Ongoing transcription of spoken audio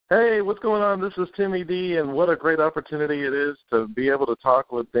Hey, what's going on? This is Timmy D, and what a great opportunity it is to be able to talk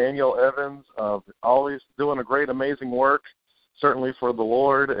with Daniel Evans, always doing a great, amazing work, certainly for the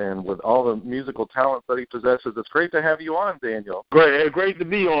Lord, and with all the musical talents that he possesses. It's great to have you on, Daniel. Great to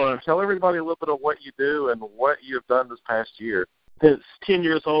be on. Tell everybody a little bit of what you do and what you've done this past year. Since 10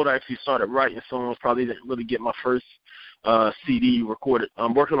 years old, I actually started writing songs. Probably didn't really get my first CD recorded.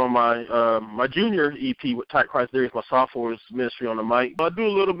 I'm working on my junior EP with Tight Christ Lyrics, my sophomore's ministry on the mic. I do a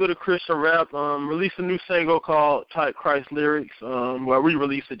little bit of Christian rap. Released a new single called Tight Christ Lyrics. Well, I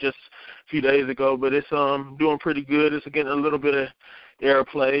re-released it just a few days ago, but it's doing pretty good. It's getting a little bit of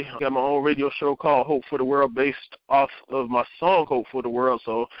airplay. I got my own radio show called Hope for the World based off of my song Hope for the World.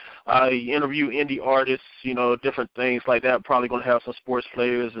 So I interview indie artists, different things like that. Probably going to have some sports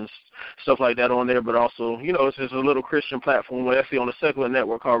players and stuff like that on there, but also, it's just a little Christian platform. We're actually on a secular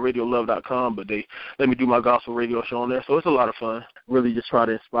network called radiolove.com, but they let me do my gospel radio show on there. So it's a lot of fun. Really just try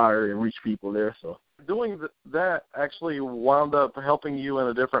to inspire and reach people there. So doing that actually wound up helping you in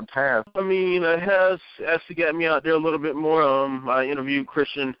a different path. I mean, it has actually got me out there a little bit more. I interviewed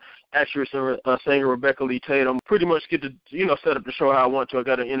Christian actress and singer Rebecca Lee Tatum. Pretty much get to, set up the show how I want to. I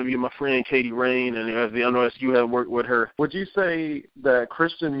got to interview my friend Katie Rain, and I know you have worked with her. Would you say that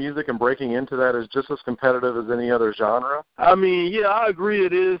Christian music and breaking into that is just as competitive as any other genre? I mean, yeah, I agree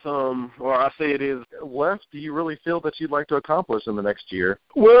it is, or I say it is. What do you really feel that you'd like to accomplish in the next year?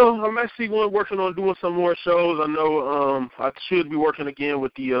 Well, I'm actually working on doing some more shows. I know I should be working again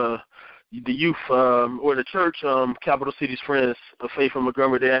with the youth or the church, Capital Cities Friends of Faith in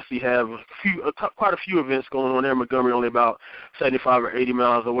Montgomery. They actually have quite a few events going on there in Montgomery, only about 75 or 80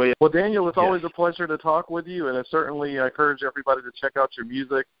 miles away. Well, Daniel, it's always a pleasure to talk with you, and I certainly encourage everybody to check out your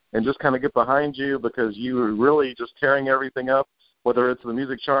music and just kind of get behind you, because you are really just tearing everything up, whether it's the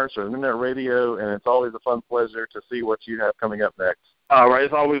music charts or internet radio, and it's always a fun pleasure to see what you have coming up next. All right,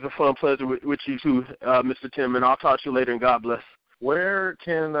 it's always a fun pleasure with you too, Mr. Tim, and I'll talk to you later, and God bless. Where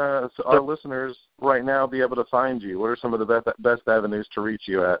can our listeners right now be able to find you? What are some of the best avenues to reach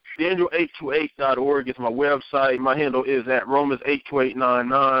you at? Daniel828.org is my website. My handle is at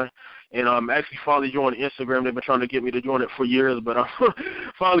Romans82899. And I'm actually finally joined Instagram. They've been trying to get me to join it for years, but I'm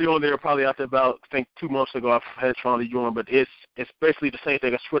finally on there probably after about, I think, 2 months ago I had finally joined. But it's basically the same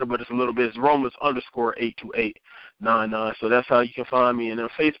thing as Twitter, but it's a little bit. It's Romans_82899. So that's how you can find me. And on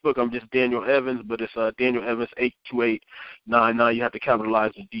Facebook, I'm just Daniel Evans, but it's Daniel Evans 82899. You have to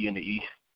capitalize the D and the E.